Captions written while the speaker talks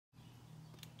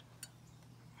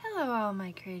Hello all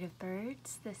my creative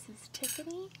birds, this is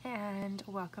Tiffany and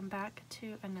welcome back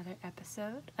to another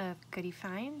episode of Goodie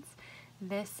Finds.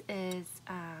 This is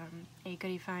a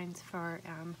Goodie Finds for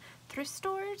thrift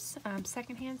stores,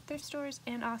 secondhand thrift stores,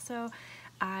 and also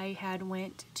I had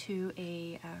went to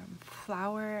a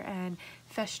flower and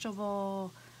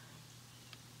vegetable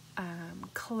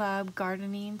club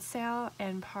gardening sale,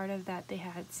 and part of that they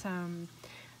had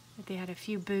a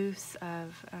few booths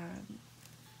of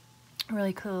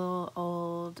really cool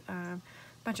old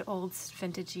bunch of old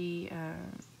vintagey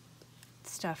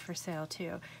stuff for sale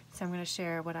too, so I'm going to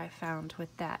share what I found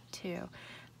with that too.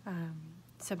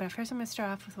 But first I'm going to start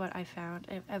off with what I found.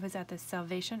 I was at the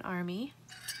Salvation Army,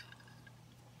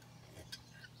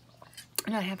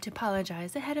 and I have to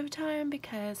apologize ahead of time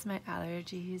because my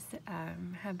allergies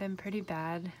have been pretty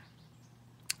bad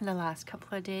the last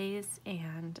couple of days,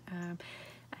 and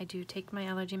I do take my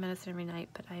allergy medicine every night,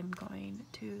 but I'm going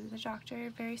to the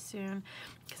doctor very soon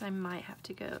because I might have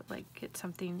to go get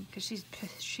something, because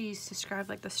she's described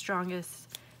like the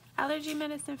strongest allergy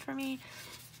medicine for me,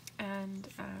 and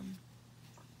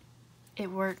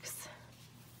it works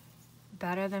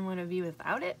better than what it would be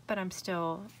without it, but I'm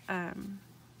still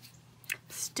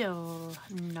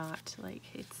not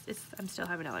I'm still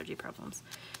having allergy problems.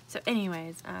 So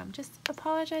anyways, just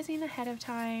apologizing ahead of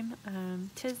time.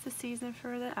 'Tis the season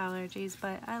for the allergies,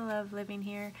 but I love living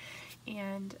here,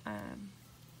 and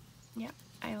yeah,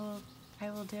 I will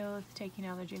deal with taking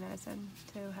allergy medicine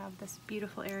to have this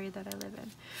beautiful area that I live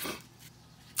in.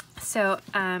 So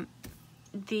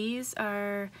these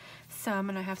are some,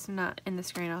 and I have some not in the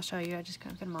screen, I'll show you, I just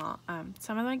couldn't fit them all.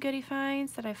 Some of my Goodie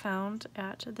Finds that I found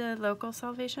at the local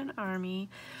Salvation Army,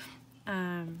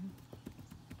 and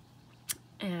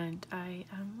I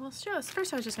will show us.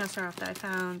 First I was just going to start off that I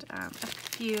found a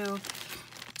few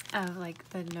of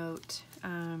the note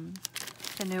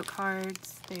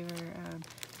cards. They were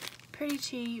pretty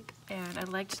cheap, and I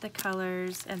liked the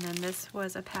colors, and then this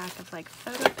was a pack of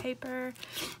photo paper.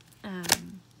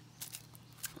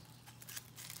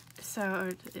 So,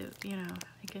 you know,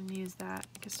 I can use that.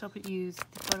 I can still use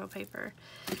the photo paper.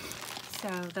 So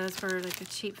those were a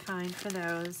cheap find for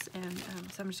those, and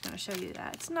so I'm just going to show you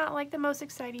that. It's not the most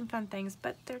exciting fun things,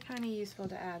 but they're kind of useful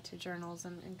to add to journals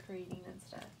and creating and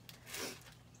stuff.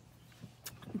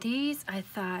 These I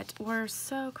thought were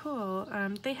so cool.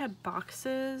 They had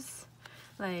boxes,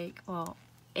 well,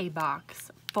 a box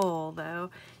full though,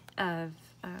 of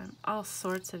all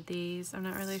sorts of these. I'm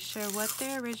not really sure what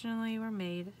they originally were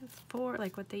made for,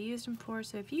 what they used them for.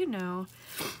 So if you know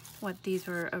what these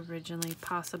were originally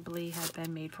possibly had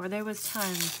been made for, there was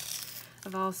tons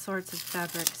of all sorts of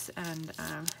fabrics and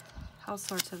all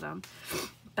sorts of them.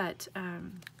 But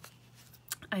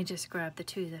I just grabbed the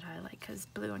two that I like because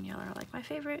blue and yellow are my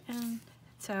favorite. And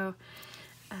so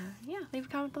yeah, leave a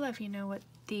comment below if you know what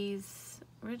these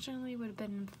originally would have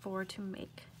been for to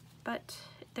make. But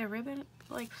they're ribbon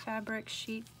fabric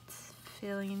sheets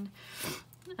filling.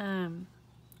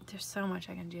 There's so much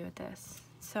I can do with this.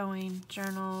 Sewing,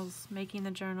 journals, making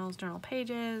the journals, journal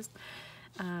pages,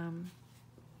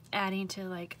 adding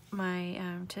to my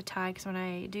to tie, because when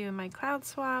I do my cloud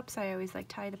swaps I always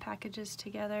tie the packages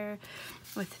together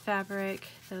with fabric.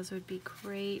 Those would be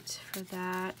great for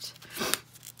that.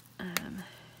 I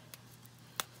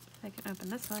can open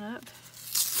this one up.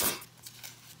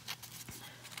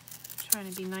 Trying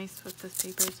to be nice with this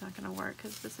paper. It's not going to work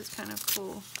because this is kind of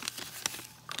cool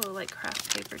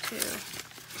craft paper too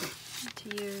to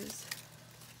use.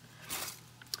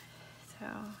 So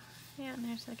yeah, and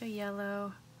there's a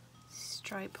yellow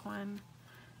stripe one,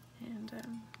 and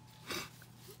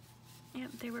yeah,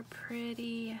 they were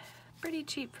pretty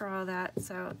cheap for all that,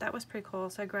 so that was pretty cool.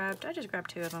 So I just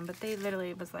grabbed two of them, but they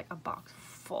literally was a box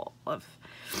full of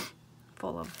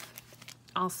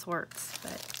all sorts.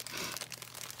 But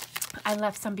I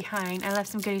left some behind. I left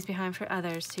some goodies behind for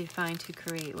others to find to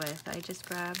create with. I just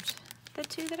grabbed the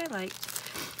two that I liked.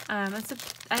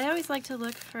 I always like to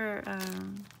look for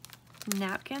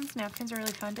napkins. Napkins are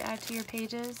really fun to add to your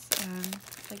pages,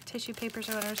 like tissue papers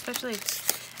or whatever. Especially,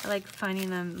 I like finding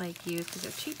them used because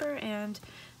they're cheaper. And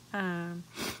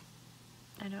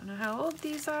I don't know how old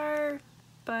these are,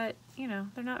 but you know,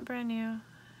 they're not brand new,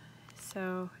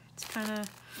 so it's kind of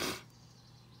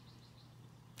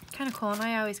cool. And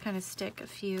I always kind of stick a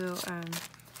few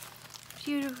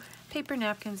paper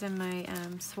napkins in my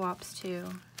swaps too,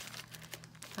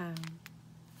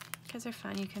 because they're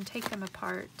fun. You can take them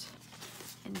apart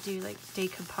and do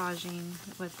decoupaging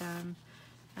with them.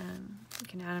 You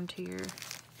can add them to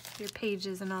your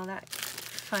pages and all that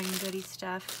fun goody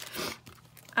stuff.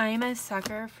 I'm a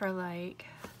sucker for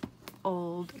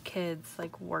old kids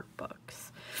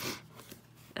workbooks.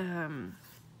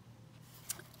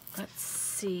 let's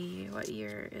see, what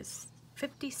year is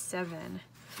 57?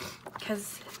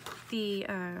 Because the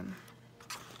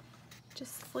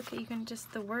just look at, you can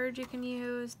just, the words you can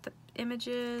use, the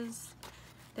images,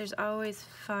 there's always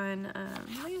fun.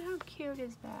 Look at how cute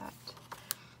is that.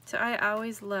 So I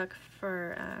always look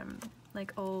for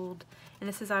like old, and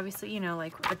this is obviously, you know,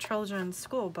 like a children's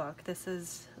school book. This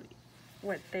is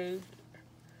what they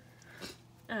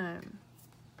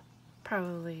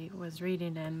probably was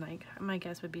reading in, like, my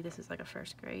guess would be this is like a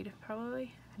first grade,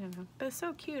 probably. I don't know, but it's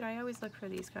so cute. I always look for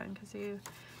these kind because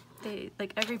they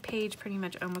like every page pretty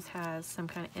much almost has some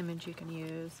kind of image you can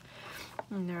use,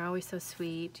 and they're always so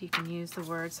sweet. You can use the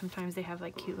words. Sometimes they have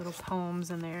like cute little poems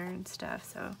in there and stuff,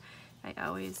 so I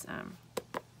always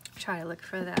try to look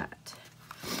for that.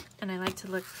 And I like to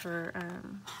look for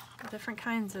different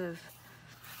kinds of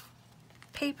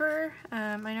paper.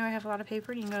 I know I have a lot of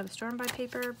paper. You can go to the store and buy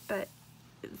paper, but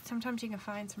sometimes you can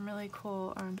find some really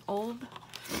cool old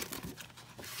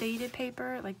faded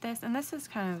paper like this. And this is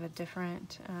kind of a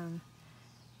different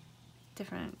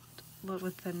different look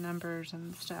with the numbers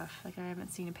and stuff. Like, I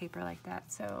haven't seen a paper like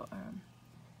that, so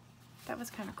that was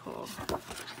kind of cool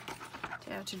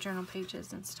to add to journal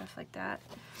pages and stuff like that.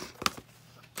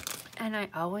 And I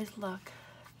always look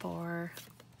for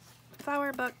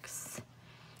flower books,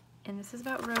 and this is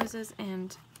about roses.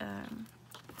 And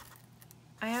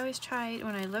I always try,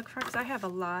 when I look for, because I have a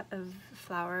lot of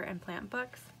flower and plant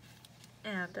books,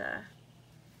 and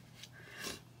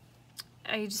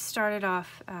I just started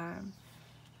off,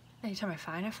 anytime I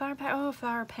find a flower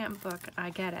plant book, I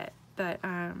get it. But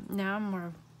now I'm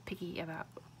more picky about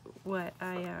what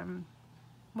I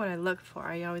look for.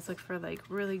 I always look for like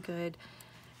really good.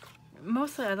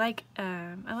 Mostly I like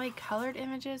colored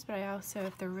images, but I also,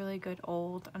 if they're really good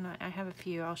old, I have a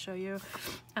few I'll show you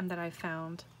that I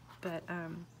found. But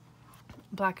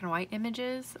black and white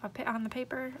images on the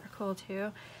paper are cool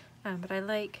too. But I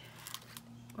like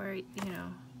where, you know,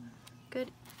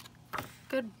 good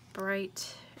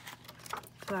bright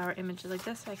flower images like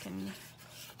this I can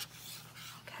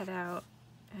cut out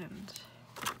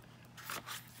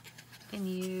and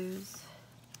use.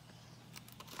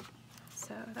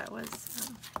 So that was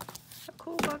a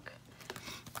cool book.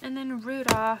 And then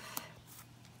Rudolph,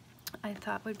 I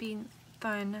thought would be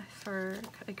fun for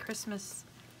a Christmas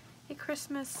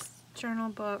journal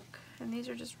book. And these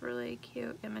are just really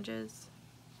cute images.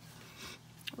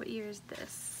 What year is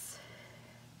this?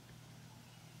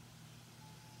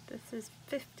 This is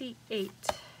 58.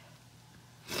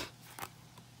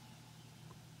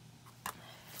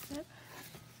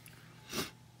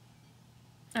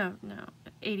 Oh, no,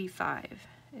 85.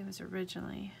 It was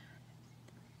originally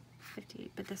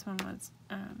 58, but this one was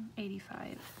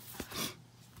 85.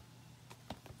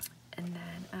 And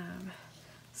then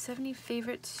 70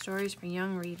 favorite stories for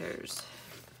young readers.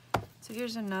 So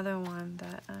here's another one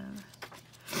that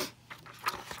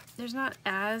there's not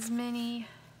as many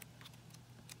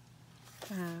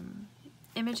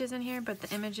images in here, but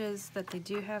the images that they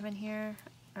do have in here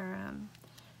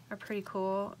are pretty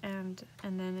cool. And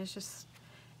then it's just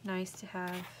nice to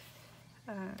have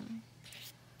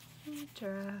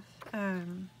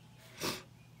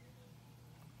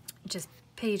just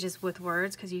pages with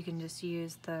words, because you can just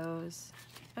use those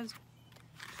as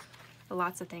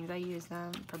lots of things. I use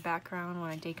them for background when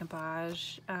I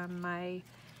decoupage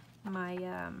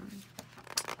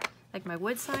like my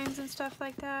wood signs and stuff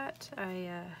like that.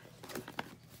 I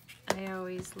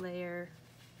always layer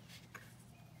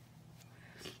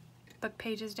book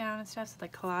pages down and stuff, so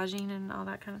like collaging and all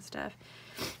that kind of stuff.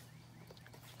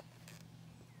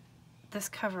 This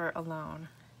cover alone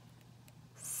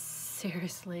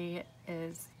seriously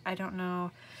is, I don't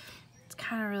know, it's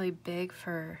kind of really big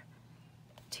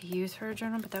to use for a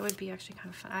journal, but that would be actually kind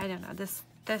of fun. I don't know, this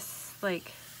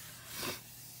like,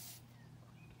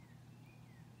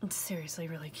 it's seriously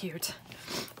really cute.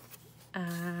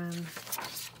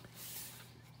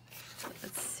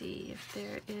 Let's see if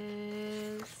there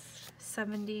is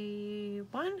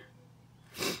 71,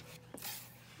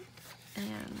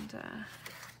 and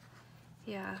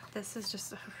yeah, this is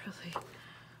just a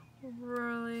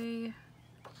really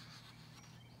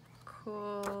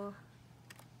cool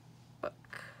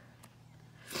book.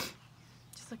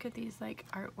 Just look at these like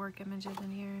artwork images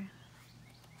in here.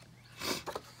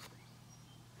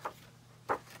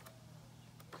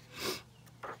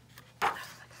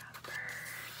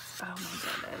 Oh my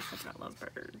goodness, look at all those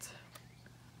birds.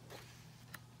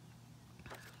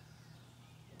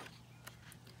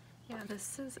 Yeah,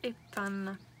 this is a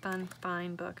fun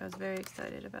book. I was very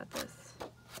excited about this.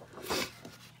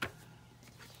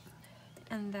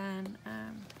 And then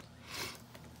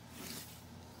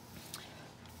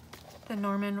the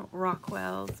Norman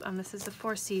Rockwells. This is the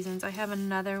Four Seasons. I have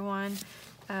another one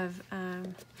of,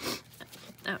 and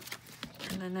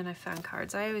then I found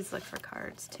cards. I always look for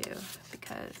cards too,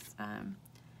 because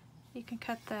you can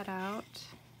cut that out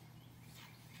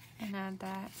and add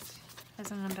that as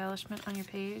an embellishment on your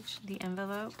page. The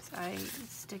envelopes I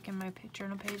stick in my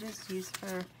journal pages, used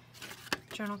for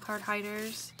journal card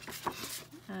hiders.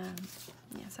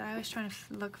 Yeah, so I always try to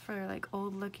look for like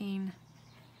old looking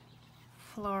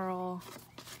floral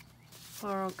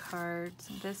cards.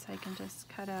 This I can just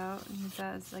cut out and use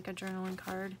that as like a journaling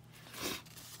card.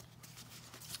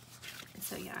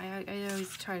 So yeah, I always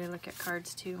try to look at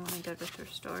cards too when I go to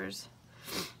thrift stores.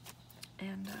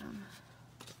 And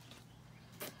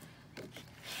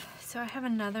so I have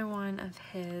another one of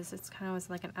his. It's kind of was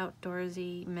like an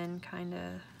outdoorsy men kind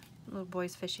of little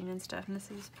boys fishing and stuff. And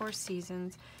this is Four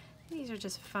Seasons. These are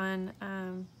just fun.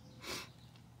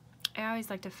 I always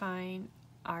like to find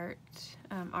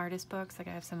artist books. Like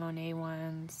I have some Monet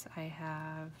ones. I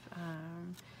have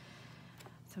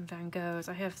some Van Goghs.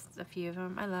 I have a few of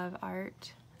them. I love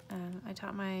art. I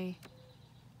taught my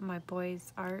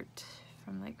boys art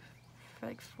for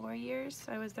like 4 years.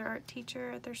 I was their art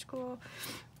teacher at their school.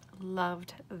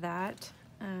 Loved that.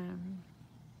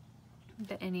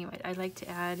 But anyway, I like to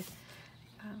add,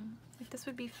 like this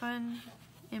would be fun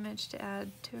image to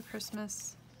add to a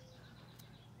Christmas.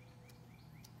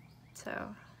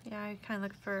 So yeah, I kind of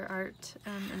look for art.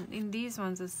 And in these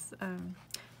ones, is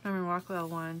Norman Rockwell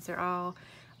ones, they're all,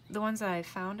 the ones that I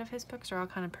found of his books are all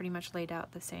kind of pretty much laid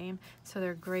out the same. So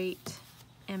they're great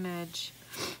image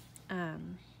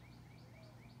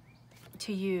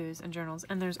to use in journals.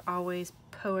 And there's always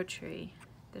poetry.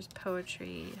 There's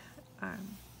poetry. I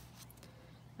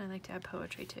like to add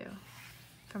poetry too,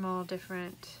 from all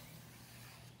different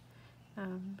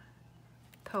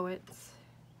poets.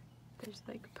 There's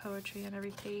like poetry on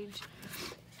every page.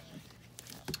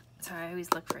 So I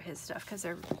always look for his stuff because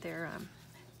they're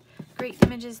great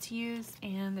images to use,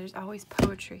 and there's always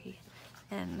poetry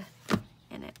in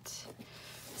it.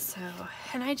 So,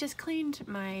 and I just cleaned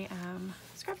my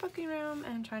scrapbooking room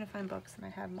and I'm trying to find books, and I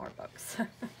have more books.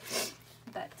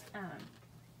 But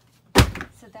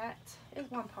so that is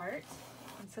one part.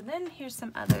 And so then here's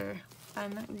some other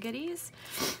fun goodies.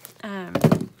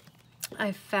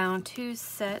 I found 2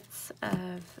 sets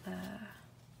of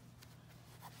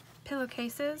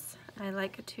pillowcases. I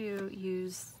like to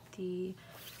use the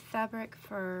fabric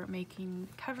for making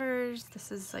covers.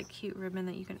 This is like cute ribbon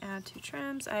that you can add to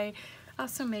trims. I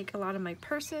also make a lot of my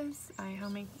purses. I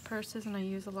homemade purses, and I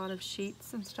use a lot of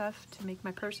sheets and stuff to make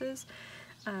my purses.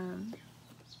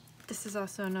 This is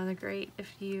also another great,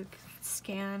 if you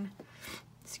scan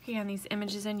these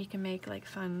images in, you can make like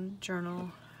fun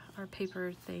journal or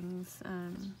paper things.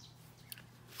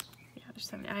 Yeah, there's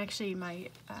something. I actually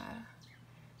might I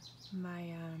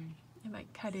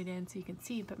might cut it in so you can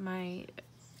see, but my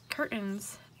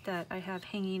curtains that I have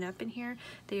hanging up in here,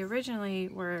 they originally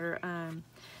were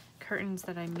curtains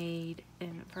that I made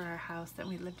for our house that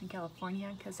we lived in California,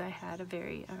 because I had a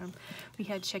very we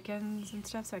had chickens and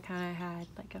stuff, so I kind of had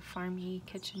like a farmy,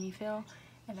 kitchen-y feel,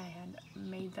 and I had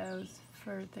made those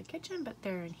for the kitchen, but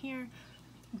they're in here.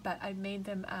 But I made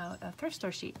them out of thrift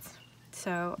store sheets.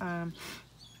 So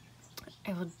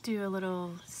I will do a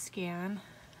little scan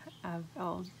of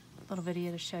a little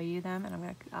video to show you them,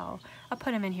 and I'll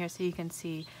put them in here so you can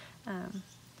see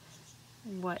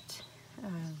what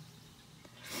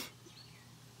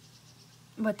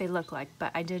they look like.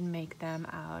 But I did make them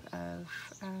out of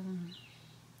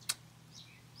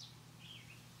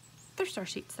thrift store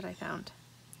sheets that I found.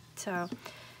 So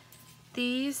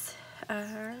these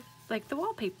are like the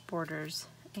wallpaper borders,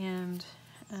 and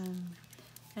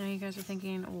I know you guys are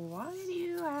thinking, why do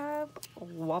you have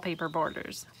wallpaper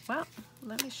borders? Well,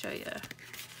 let me show you.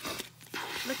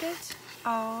 Look at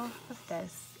all of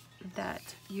this that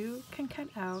you can cut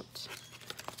out,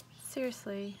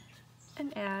 seriously,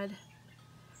 and add.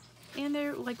 And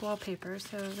they're like wallpaper,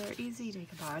 so they're easy to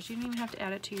decoupage. You don't even have to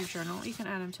add it to your journal. You can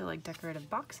add them to like decorative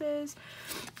boxes.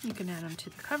 You can add them to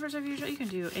the covers of your journal. You can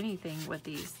do anything with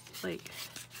these, like,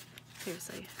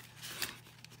 seriously.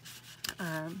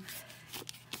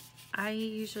 I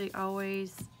usually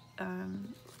always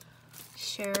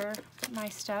share my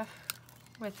stuff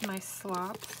with my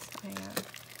slops.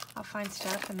 I'll find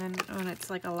stuff, and then when it's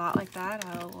like a lot like that,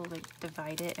 I'll like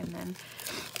divide it and then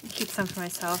keep some for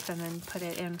myself and then put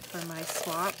it in for my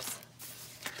slops.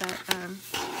 But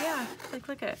yeah, like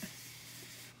look at,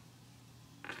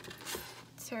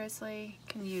 seriously,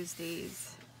 can use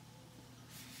these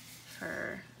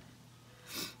for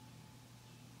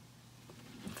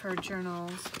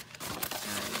journals,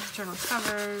 journal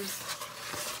covers,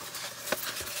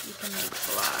 You can make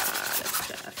a lot of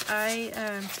stuff. I,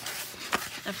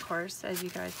 of course, as you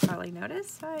guys probably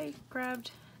noticed, I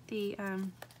grabbed the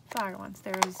flower ones.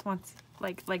 There was once,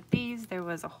 like these, there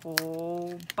was a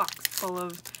whole box full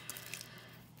of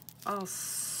all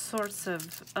sorts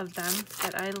of them,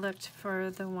 but I looked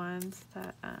for the ones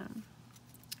that,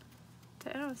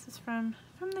 oh, this is from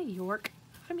New York,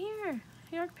 from here,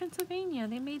 New York, Pennsylvania.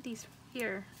 They made these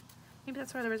here. Maybe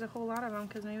that's why there was a whole lot of them,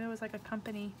 because maybe it was like a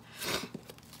company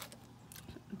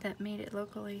that made it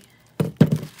locally.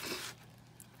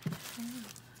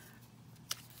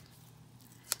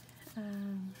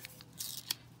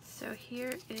 So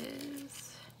here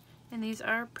is, and these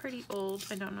are pretty old.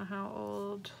 I don't know how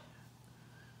old.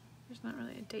 There's not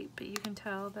really a date, but you can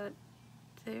tell that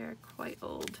they're quite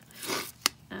old.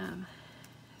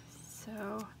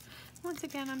 So once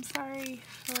again, I'm sorry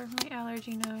for my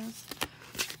allergy nose,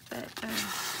 but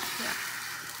yeah,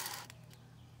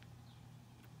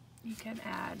 you can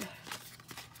add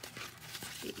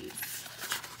these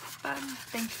fun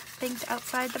things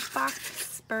outside the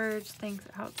box, birds, things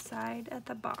outside of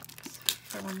the box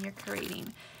for when you're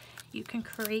creating. You can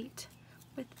create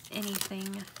with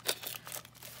anything.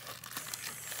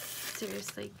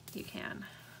 Seriously, you can.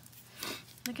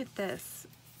 Look at this.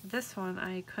 This one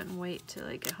I couldn't wait to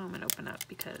like get home and open up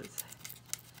because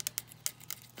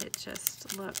it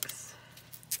just looks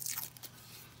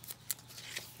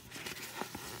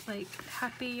like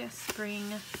happy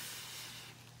spring.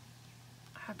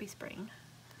 Happy spring.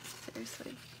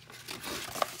 Seriously.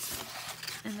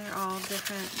 And they're all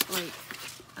different, like,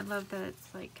 I love that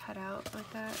it's like cut out like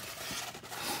that.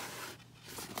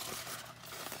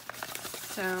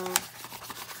 So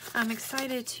I'm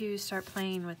excited to start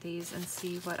playing with these and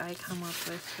see what I come up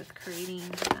with creating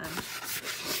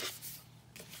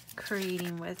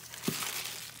with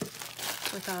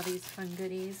all these fun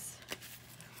goodies.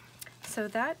 So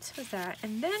that was that,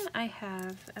 and then I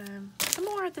have some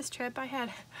more at this trip. I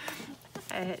had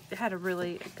a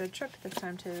really good trip this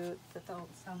time to the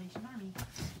Salvation Army.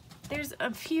 There's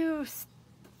a few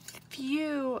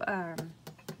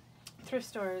thrift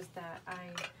stores that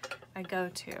I go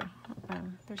to.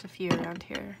 There's a few around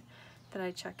here that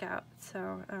I check out.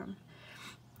 So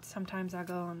sometimes I'll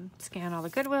go and scan all the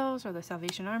Goodwills or the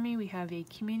Salvation Army. We have a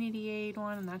community aid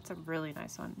one, and that's a really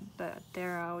nice one. But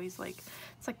they're always like,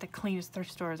 it's like the cleanest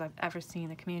thrift stores I've ever seen.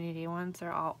 The community ones,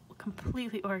 they're all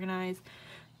completely organized.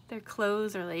 Their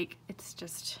clothes are like, it's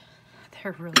just,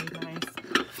 they're really nice.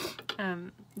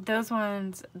 Those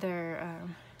ones, they're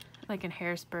like in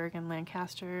Harrisburg and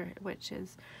Lancaster, which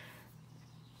is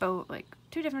both like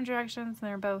two different directions, and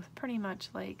they're both pretty much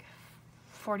like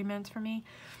 40 minutes for me.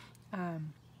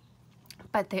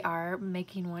 But they are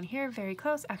making one here very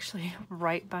close, actually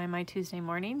right by my Tuesday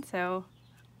morning. So,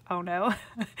 oh no,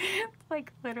 it's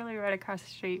like literally right across the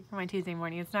street from my Tuesday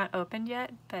morning. It's not opened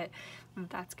yet, but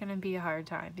that's gonna be a hard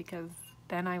time because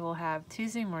then I will have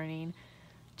Tuesday morning,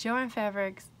 Joann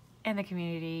Fabrics and the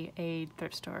community aid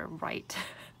thrift store right,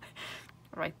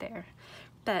 right there.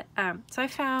 But so I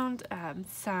found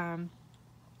some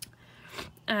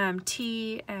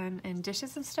tea and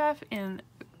dishes and stuff in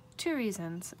two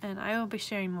reasons, and I will be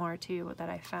sharing more too that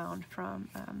I found from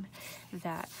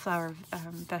that flower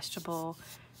vegetable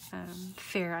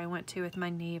fair I went to with my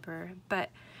neighbor.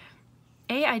 But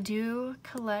I do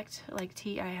collect like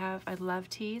tea. I love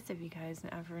teas. If you guys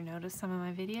ever noticed some of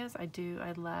my videos, I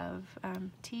love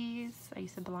teas. I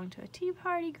used to belong to a tea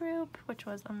party group, which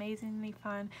was amazingly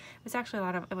fun. It was actually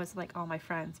it was like all my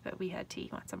friends, but we had tea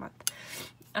once a month.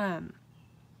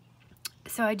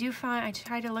 So I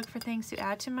try to look for things to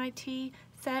add to my tea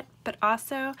set, but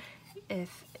also,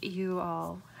 if you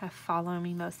all have followed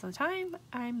me most of the time,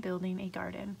 I'm building a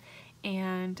garden.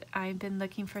 And I've been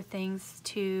looking for things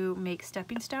to make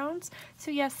stepping stones.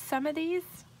 So yes, some of these,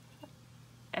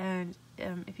 and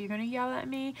if you're going to yell at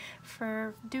me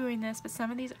for doing this, but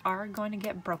some of these are going to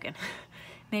get broken.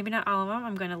 Maybe not all of them.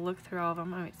 I'm going to look through all of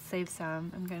them. I might save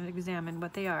some. I'm going to examine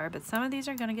what they are, but some of these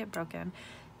are going to get broken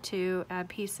to add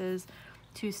pieces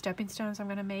to stepping stones I'm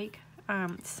going to make.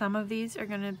 Some of these are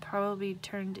going to probably be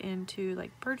turned into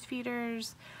like bird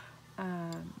feeders.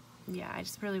 Yeah, I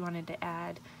just really wanted to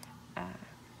add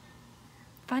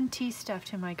fun tea stuff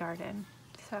to my garden.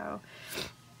 So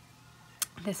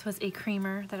this was a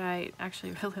creamer that I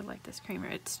actually really like. This creamer,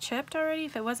 it's chipped already.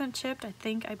 If it wasn't chipped, I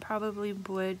think I probably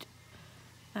would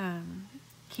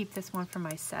keep this one for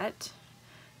my set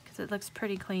because it looks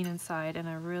pretty clean inside, and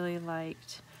I really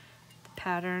liked the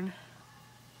pattern.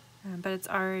 But it's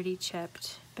already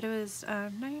chipped, but it was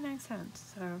 99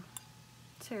 cents, so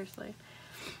seriously.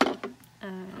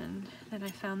 And then I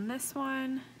found this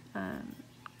one,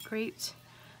 great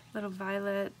little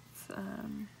violet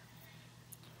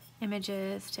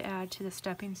images to add to the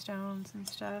stepping stones and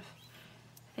stuff.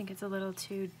 I think it's a little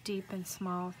too deep and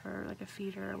small for like a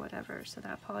feeder or whatever, so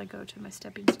that'll probably go to my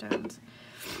stepping stones.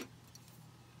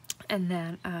 And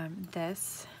then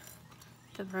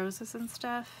the roses and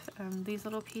stuff, these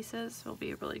little pieces will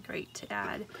be really great to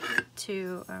add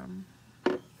to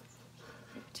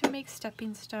make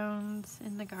stepping stones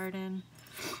in the garden.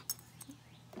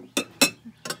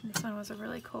 This one was a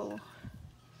really cool.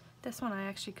 This one I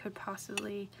actually could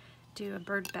possibly do a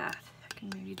bird bath. I can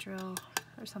maybe drill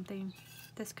or something.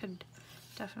 This could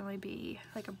definitely be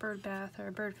like a bird bath or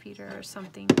a bird feeder or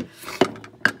something.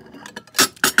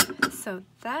 So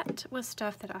that was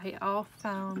stuff that I all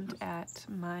found at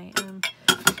my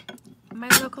my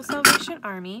local Salvation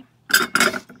Army,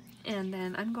 and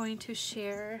then I'm going to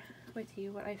share with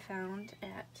you what I found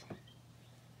at,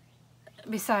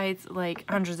 besides like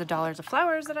hundreds of dollars of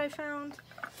flowers that I found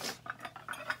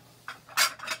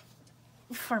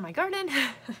for my garden.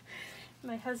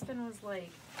 My husband was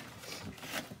like,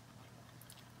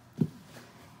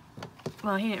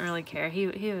 well, he didn't really care. He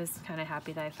was kind of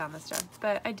happy that I found this stuff,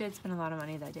 but I did spend a lot of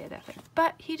money that day that thing.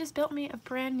 But he just built me a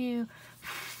brand new,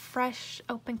 fresh,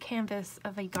 open canvas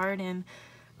of a garden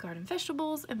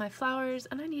vegetables and my flowers,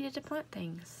 and I needed to plant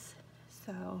things.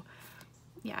 So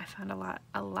yeah, I found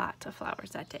a lot of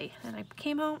flowers that day, and I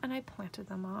came home and I planted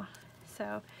them all.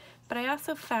 So, but I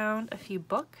also found a few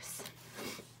books,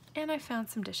 and I found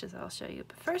some dishes I'll show you.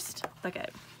 But first, look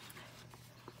at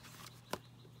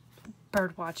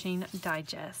Birdwatching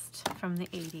Digest from the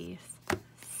 80s.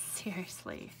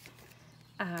 Seriously.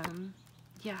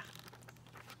 Yeah.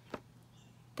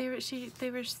 They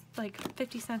were like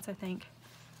 50 cents, I think.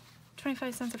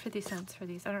 25 cents or 50 cents for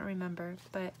these. I don't remember,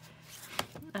 but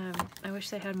I wish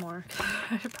they had more.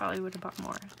 I probably would have bought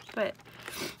more. But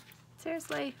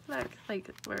seriously, look, like,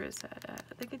 where is that at?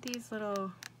 Look at these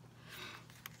little,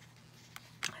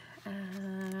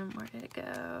 where did it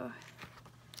go?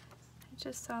 I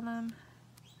just saw them.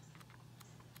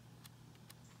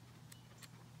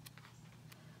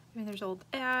 I mean, there's old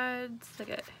ads. Look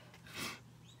at,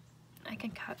 I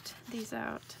can cut these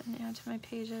out and add to my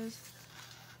pages.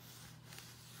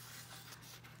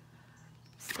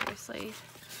 Seriously.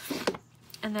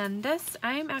 And then this,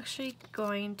 I'm actually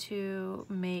going to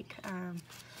make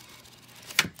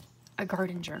a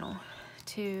garden journal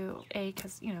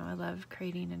because, you know, I love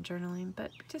creating and journaling,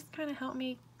 but just kind of help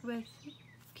me with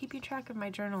keeping track of my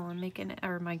journal and making it,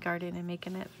 or my garden, and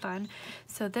making it fun.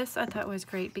 So this I thought was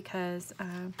great because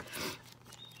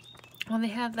well, they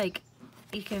have like,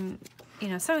 you can, you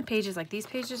know, some of the pages, like these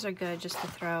pages are good just to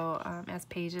throw as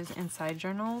pages inside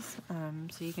journals,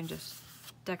 so you can just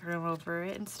decorate over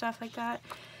it and stuff like that.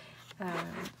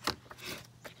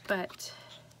 But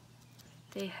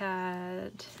they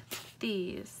had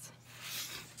these,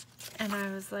 and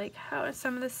I was like, how is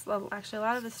some of this, well, actually a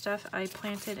lot of the stuff I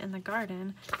planted in the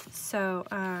garden, so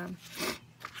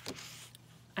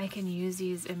I can use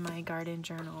these in my garden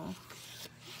journal,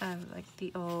 like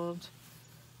the old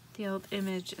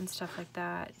image and stuff like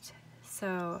that.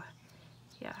 So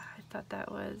yeah, I thought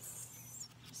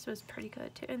this was pretty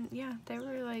good too. And yeah, they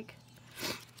were like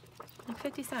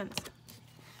 50 cents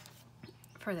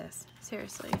for this.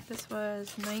 Seriously, this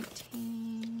was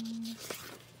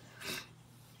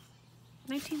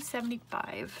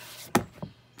 1975,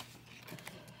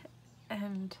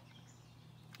 and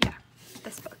yeah,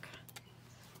 this book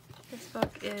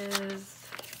is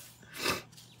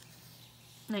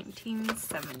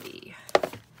 1970,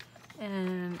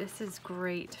 and this is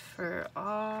great for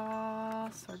all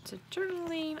sorts of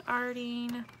journaling,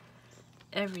 arting,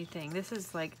 everything. This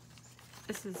is like,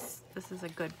 this is a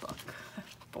good book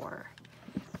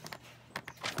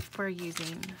for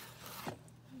using.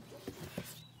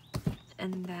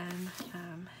 And then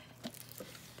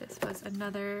this was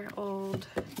another old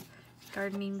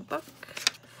gardening book,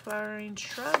 Flowering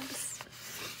Shrubs.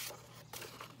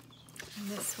 And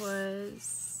this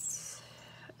was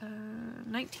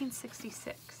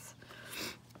 1966.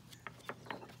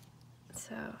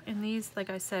 So, and these, like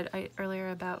I said earlier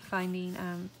about finding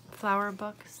flower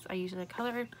books, I usually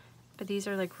color, but these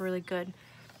are like really good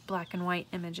black and white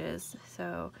images.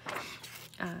 So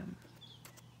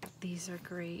these are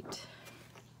great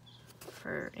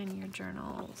for in your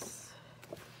journals.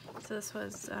 So this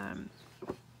was,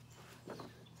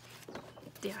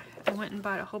 yeah, I went and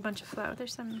bought a whole bunch of flowers.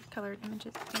 There's some colored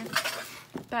images here.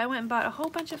 But I went and bought a whole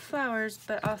bunch of flowers,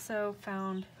 but also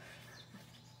found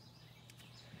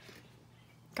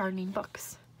gardening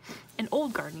books. And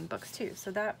old gardening books too.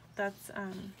 So that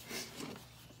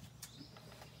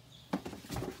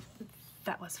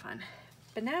was fun.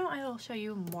 But now I will show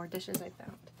you more dishes I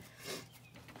found.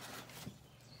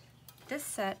 this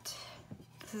set,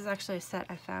 this is actually a set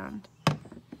I found,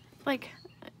 like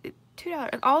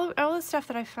 $2. All the stuff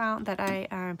that I found that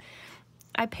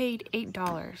I paid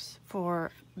 $8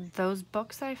 for those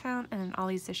books that I found, and all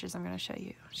these dishes I'm going to show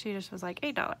you. She just was like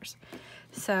 $8.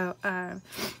 So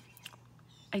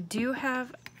I do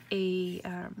have a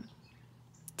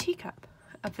teacup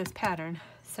of this pattern.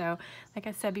 So like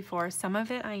I said before, some of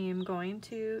it I am going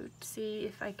to see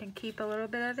if I can keep a little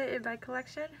bit of it in my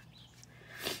collection.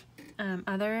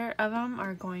 Other of them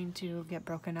are going to get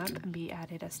broken up and be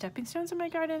added as stepping stones in my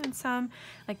garden, and some,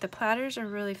 like the platters, are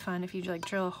really fun if you like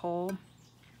drill a hole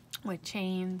with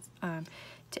chains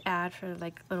to add for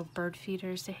like little bird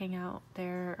feeders to hang out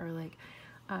there, or like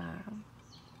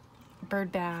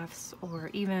bird baths, or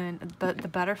even the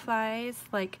butterflies,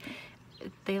 like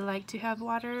they like to have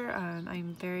water. I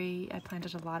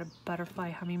planted a lot of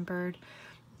butterfly, hummingbird,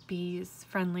 bees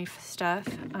friendly stuff.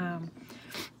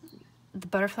 The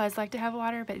butterflies like to have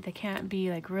water, but they can't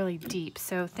be like really deep.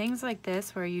 So things like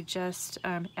this where you just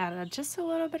add just a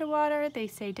little bit of water, they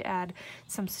say to add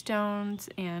some stones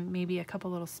and maybe a couple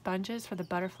little sponges for the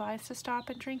butterflies to stop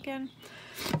and drink in.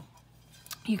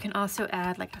 You can also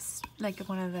add like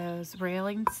one of those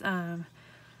railings,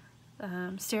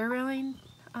 stair railing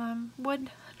wood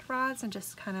rods, and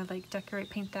just kind of like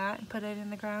paint that and put it in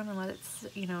the ground and let it,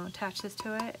 you know, attach this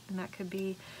to it, and that could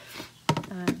be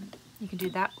you can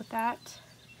do that with that.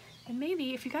 And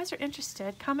maybe if you guys are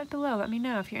interested, comment below, let me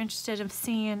know if you're interested in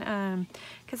seeing,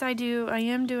 because I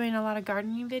am doing a lot of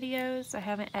gardening videos. I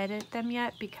haven't edited them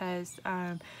yet because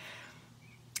I'm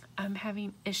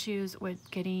having issues with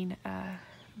getting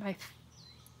my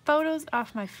photos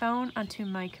off my phone onto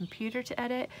my computer to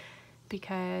edit,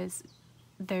 because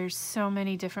there's so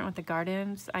many different with the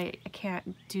gardens. I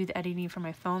can't do the editing from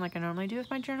my phone like I normally do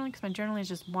with my journaling, because my journaling is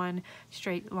just one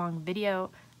straight long video.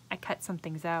 I cut some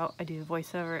things out, I do a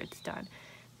voiceover, it's done.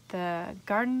 The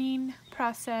gardening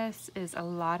process is a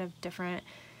lot of different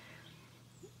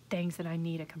things that I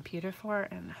need a computer for,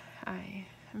 and I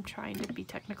am trying to be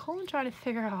technical and try to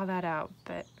figure all that out.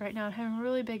 But right now I'm having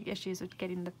really big issues with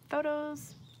getting the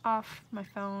photos off my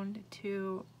phone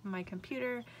to my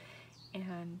computer,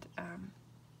 and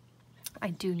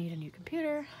I do need a new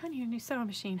computer. I need a new sewing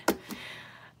machine.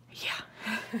 Yeah.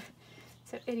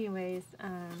 So anyways,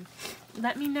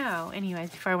 let me know,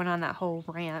 anyways, before I went on that whole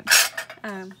rant,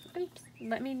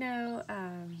 let me know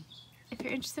if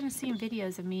you're interested in seeing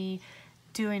videos of me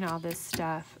doing all this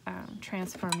stuff,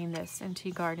 transforming this into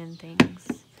garden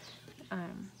things.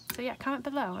 So yeah, comment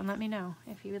below and let me know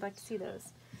if you would like to see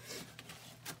those.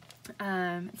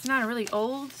 It's not a really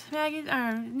old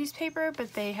newspaper,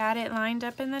 but they had it lined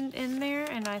up in there,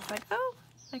 and I was like, oh,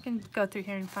 I can go through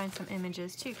here and find some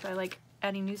images too, because I like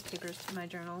adding newspapers to my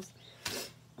journals.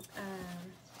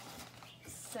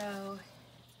 So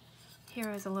here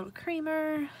is a little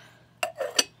creamer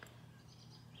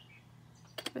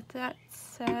with that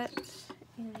set,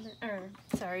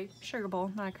 sorry, sugar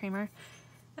bowl, not a creamer.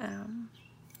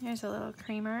 Here's a little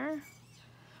creamer,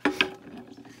 and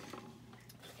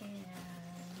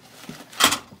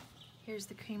here's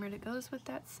the creamer that goes with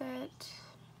that set.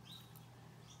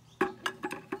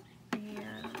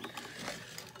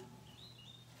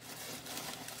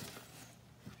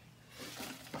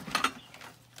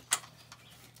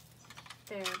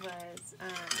 There was a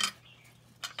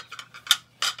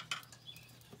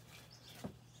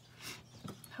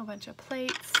whole bunch of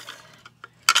plates.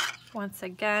 Once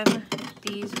again,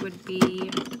 these would be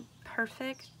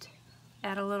perfect.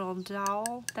 Add a little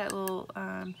dowel that will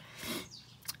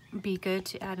be good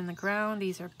to add in the ground.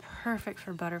 These are perfect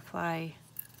for butterfly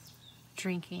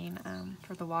drinking,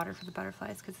 for the water for the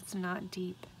butterflies, because it's not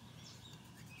deep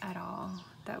at all.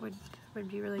 That would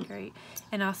be really great.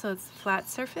 And also it's flat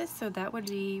surface, so that would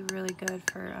be really good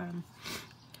for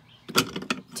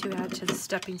to add to the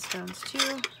stepping stones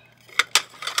too.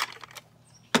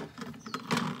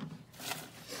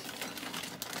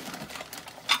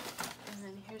 And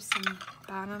then here's some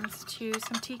bottoms to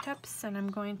some teacups, and I'm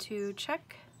going to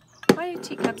check my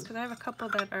teacups because I have a couple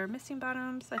that are missing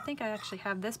bottoms. I think I actually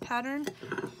have this pattern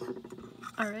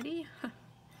already.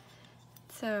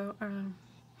 So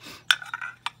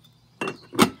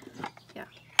yeah,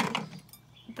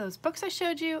 those books I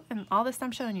showed you and all this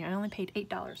I'm showing you, I only paid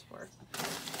 $8 for.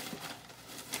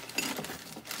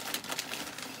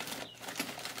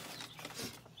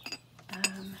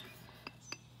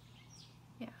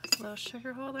 Yeah, it's a little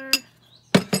sugar holder.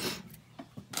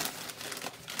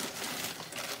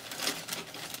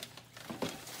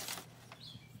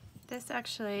 This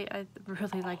actually, I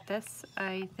really like this.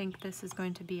 I think this is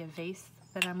going to be a vase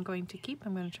that I'm going to keep.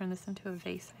 I'm going to turn this into a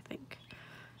vase, I think,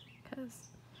 because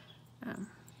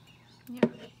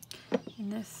yeah.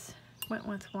 And this went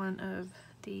with one of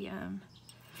the,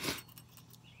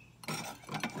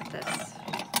 this.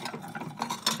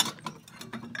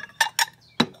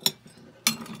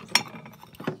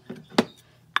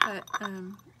 But,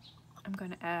 I'm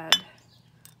going to add,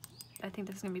 I think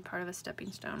this is going to be part of a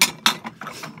stepping stone.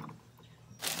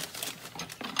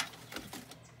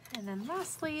 And then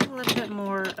lastly, a little bit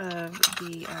more of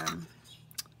the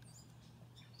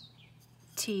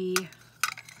tea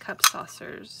cup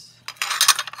saucers.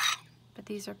 But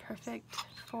these are perfect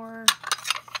for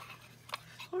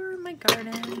my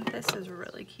garden. This is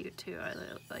really cute too. I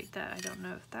like that. I don't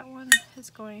know if that one is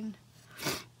going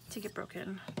to get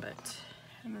broken, but,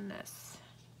 and then this.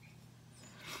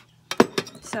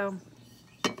 So,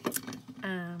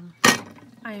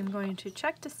 I am going to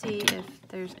check to see if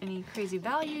there's any crazy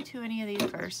value to any of these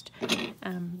first.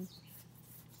 I'm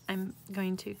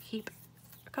going to keep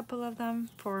a couple of them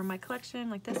for my collection.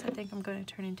 Like this, I think I'm going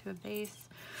to turn into a vase.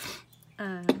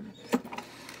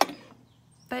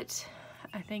 But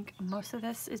I think most of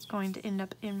this is going to end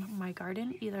up in my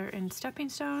garden, either in stepping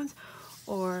stones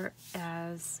or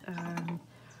as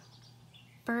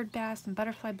bird baths and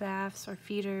butterfly baths or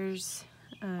feeders.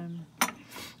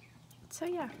 So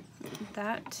yeah,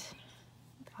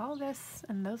 all this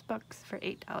and those books for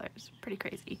 $8. Pretty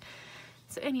crazy.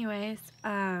 So anyways,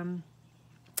 I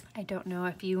don't know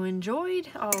if you enjoyed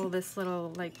all this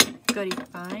little like Goodie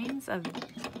Finds.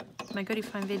 My Goodie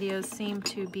Find videos seem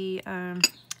to be my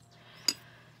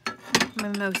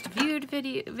most viewed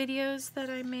videos that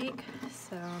I make.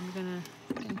 So I'm gonna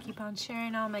keep on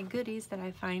sharing all my goodies that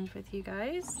I find with you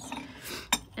guys.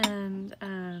 And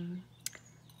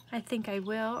I think I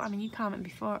will. I mean, you comment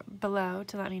below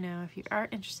to let me know if you are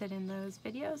interested in those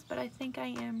videos, but I think I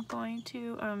am going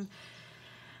to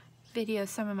video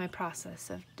some of my process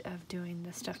of doing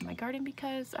this stuff in my garden,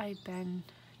 because I've been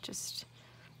just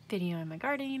videoing my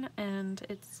gardening, and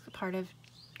it's part of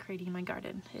creating my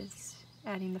garden is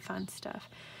adding the fun stuff.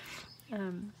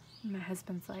 My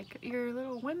husband's like, your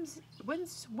little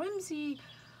whimsy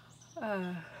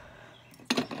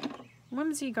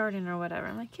garden or whatever.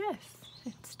 I'm like, yes,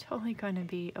 it's totally going to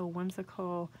be a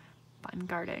whimsical fun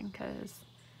garden, because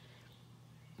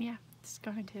yeah, it's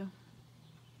going to.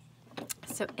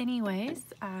 So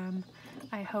anyways,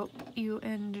 I hope you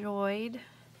enjoyed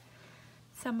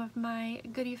some of my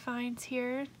Goodie Finds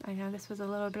here. I know this was a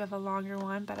little bit of a longer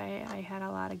one, but I had a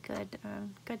lot of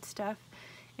good stuff.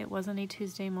 It wasn't a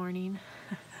Tuesday morning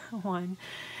one,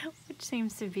 which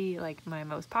seems to be like my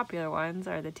most popular ones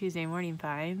are the Tuesday morning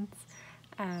finds.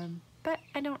 But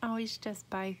I don't always just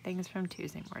buy things from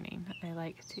Tuesday morning. I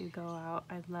like to go out.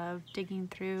 I love digging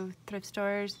through thrift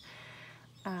stores.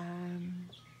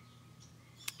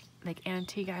 Like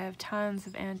antique, I have tons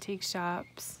of antique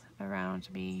shops around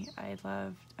me. I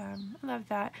love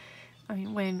that. I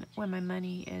mean, when my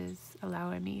money is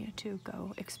allowing me to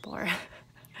go explore,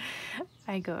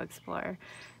 I go explore.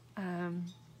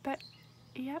 But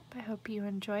yep, I hope you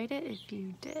enjoyed it. If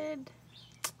you did,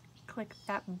 click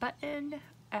that button.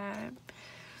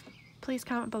 Please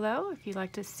comment below if you'd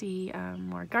like to see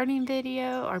more gardening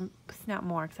video, or not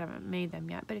more because I haven't made them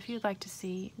yet, but if you'd like to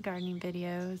see gardening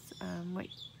videos,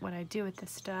 what I do with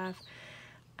this stuff,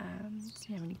 if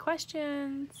you have any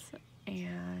questions,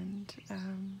 and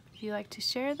if you like to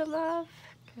share the love,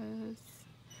 because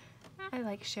I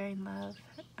like sharing love,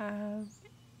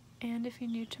 and if you're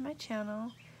new to my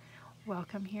channel,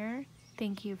 welcome here.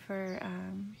 Thank you for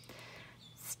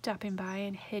stopping by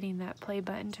and hitting that play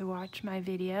button to watch my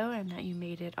video, and that you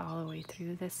made it all the way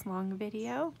through this long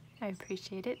video. I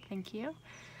appreciate it. Thank you.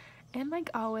 And like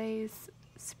always,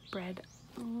 spread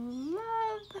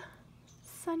love,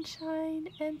 sunshine,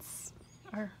 and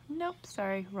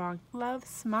love,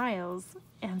 smiles,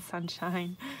 and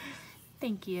sunshine.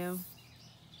 Thank you.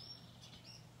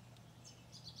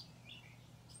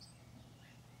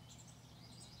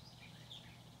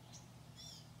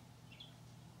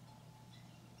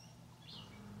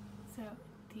 So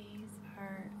these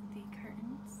are the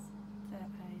curtains that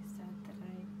I said that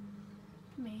I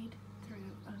made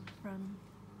from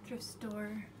thrift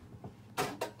store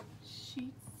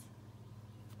sheets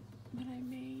that I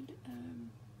made.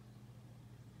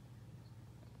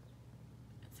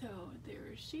 So they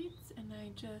were sheets, and I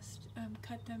just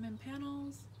cut them in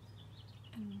panels,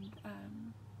 and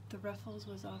the ruffles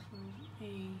was off of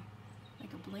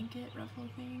like a blanket ruffle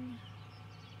thing.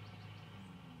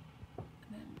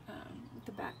 And then with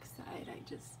the back side, I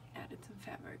just added some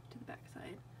fabric to the back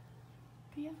side.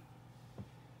 But yeah,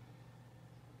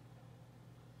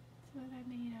 that's what I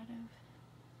made out of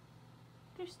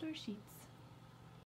thrift store sheets.